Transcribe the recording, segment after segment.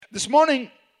This morning,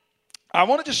 I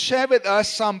want to just share with us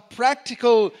some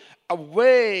practical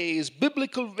ways,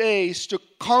 biblical ways to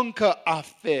conquer our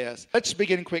fears. Let's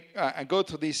begin quick and go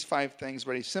through these 5 things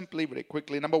very simply, very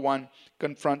quickly. Number 1,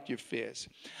 confront your fears.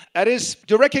 That is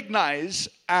to recognize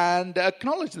and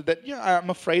acknowledge that, I'm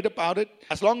afraid about it.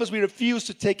 As long as we refuse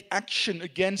to take action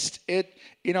against it,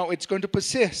 it's going to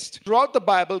persist. Throughout the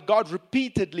Bible, God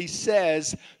repeatedly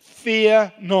says,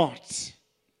 fear not.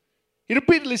 He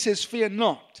repeatedly says, fear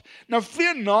not. Now,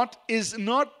 fear not is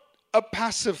not a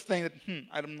passive thing that,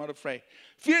 I'm not afraid.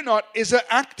 Fear not is an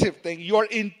active thing. You're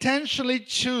intentionally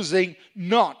choosing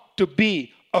not to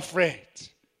be afraid.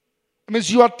 It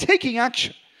means you are taking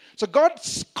action. So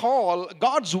God's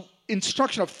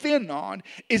instruction of fear not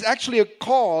is actually a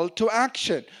call to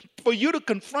action. For you to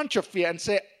confront your fear and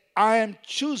say, I am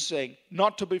choosing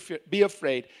not to be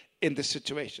afraid in this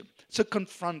situation. So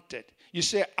confront it. You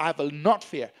say, I will not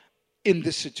fear in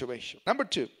this situation. Number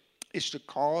 2 is to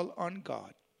call on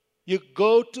God. You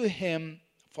go to Him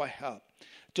for help,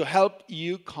 to help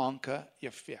you conquer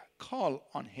your fear. Call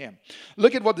on Him.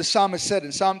 Look at what the psalmist said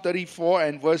in Psalm 34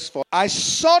 and verse 4. I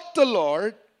sought the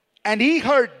Lord, and He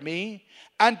heard me,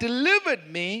 and delivered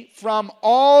me from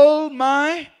all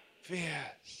my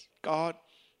fears. God,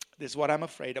 this is what I'm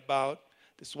afraid about.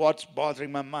 This is what's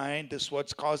bothering my mind. This is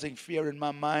what's causing fear in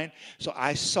my mind. So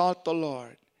I sought the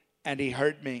Lord, and He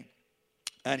heard me.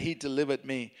 And He delivered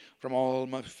me from all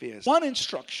my fears. One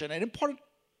instruction, an important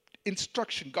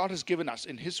instruction God has given us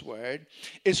in His Word,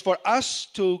 is for us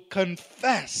to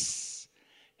confess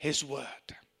His Word.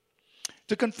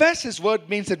 To confess His Word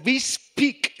means that we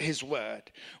speak His Word.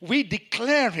 We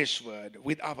declare His Word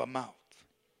with our mouth.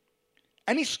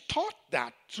 And He's taught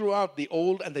that throughout the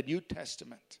Old and the New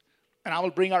Testament. And I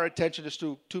will bring our attention just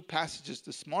to 2 passages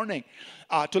this morning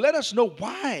to let us know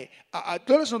why. To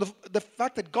let us know the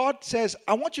fact that God says,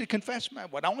 I want you to confess my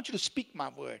word. I want you to speak my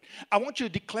word. I want you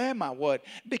to declare my word.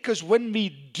 Because when we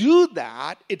do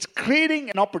that, it's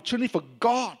creating an opportunity for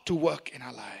God to work in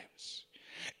our lives.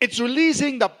 It's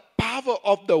releasing the power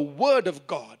of the word of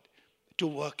God to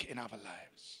work in our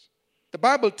lives. The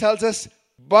Bible tells us,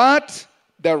 but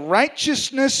the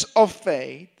righteousness of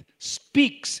faith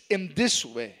speaks in this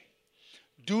way.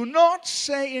 Do not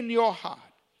say in your heart,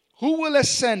 who will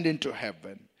ascend into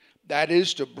heaven? That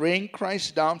is to bring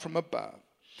Christ down from above.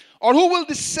 Or who will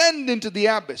descend into the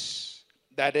abyss?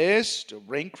 That is to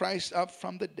bring Christ up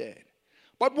from the dead.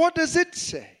 But what does it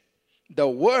say? The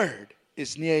word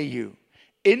is near you,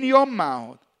 in your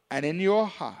mouth and in your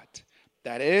heart.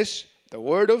 That is the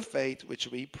word of faith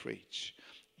which we preach.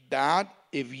 That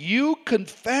if you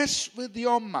confess with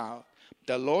your mouth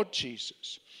the Lord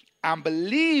Jesus, and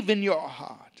believe in your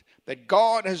heart that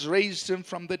God has raised Him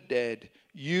from the dead,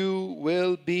 you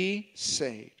will be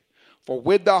saved. For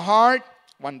with the heart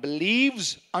one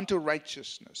believes unto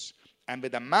righteousness, and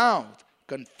with the mouth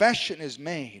confession is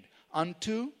made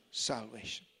unto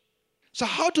salvation. So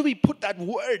how do we put that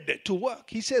word to work?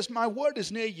 He says, my word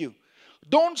is near you.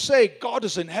 Don't say God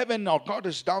is in heaven or God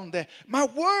is down there. My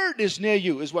word is near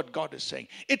you is what God is saying.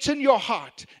 It's in your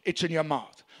heart. It's in your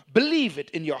mouth. Believe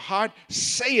it in your heart.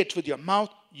 Say it with your mouth.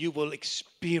 You will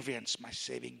experience my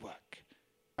saving work.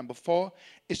 Number 4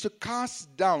 is to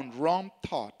cast down wrong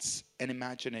thoughts and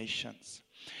imaginations.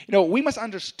 We must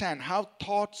understand how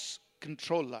thoughts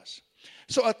control us.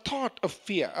 So a thought of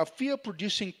fear, a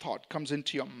fear-producing thought comes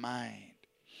into your mind.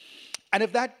 And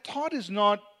if that thought is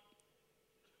not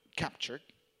captured,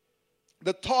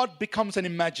 the thought becomes an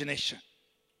imagination.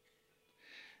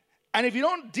 And if you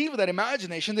don't deal with that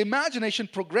imagination, the imagination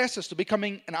progresses to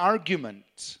becoming an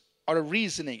argument or a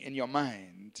reasoning in your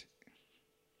mind.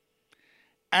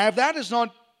 And if that is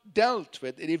not dealt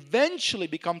with, it eventually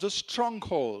becomes a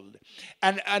stronghold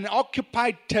and an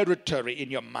occupied territory in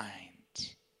your mind.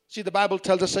 See, the Bible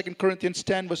tells us, 2 Corinthians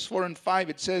 10, verse 4 and 5,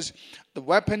 it says, the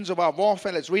weapons of our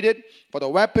warfare, let's read it. For the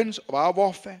weapons of our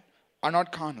warfare are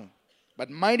not carnal, but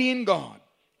mighty in God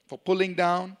for pulling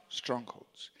down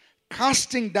strongholds,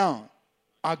 casting down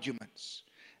arguments,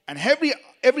 and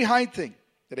every high thing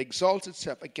that exalts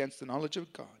itself against the knowledge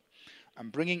of God,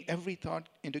 and bringing every thought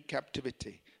into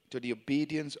captivity to the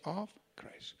obedience of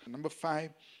Christ. Number 5,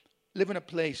 live in a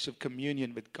place of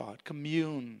communion with God.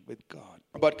 Commune with God.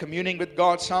 About communing with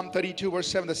God, Psalm 32 verse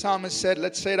 7, the psalmist said,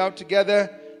 let's say it out together,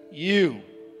 you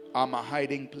are my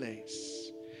hiding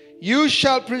place. You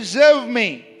shall preserve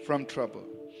me from trouble.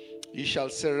 You shall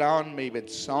surround me with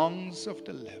songs of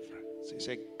deliverance. He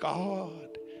said,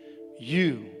 God,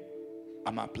 you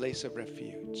are my place of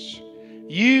refuge.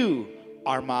 You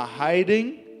are my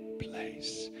hiding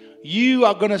place. You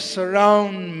are going to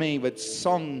surround me with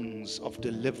songs of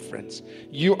deliverance.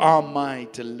 You are my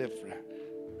deliverer.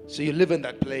 So you live in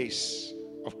that place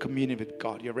of communion with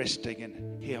God. You're resting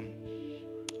in Him.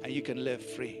 And you can live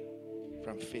free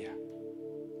from fear.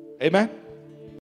 Amen.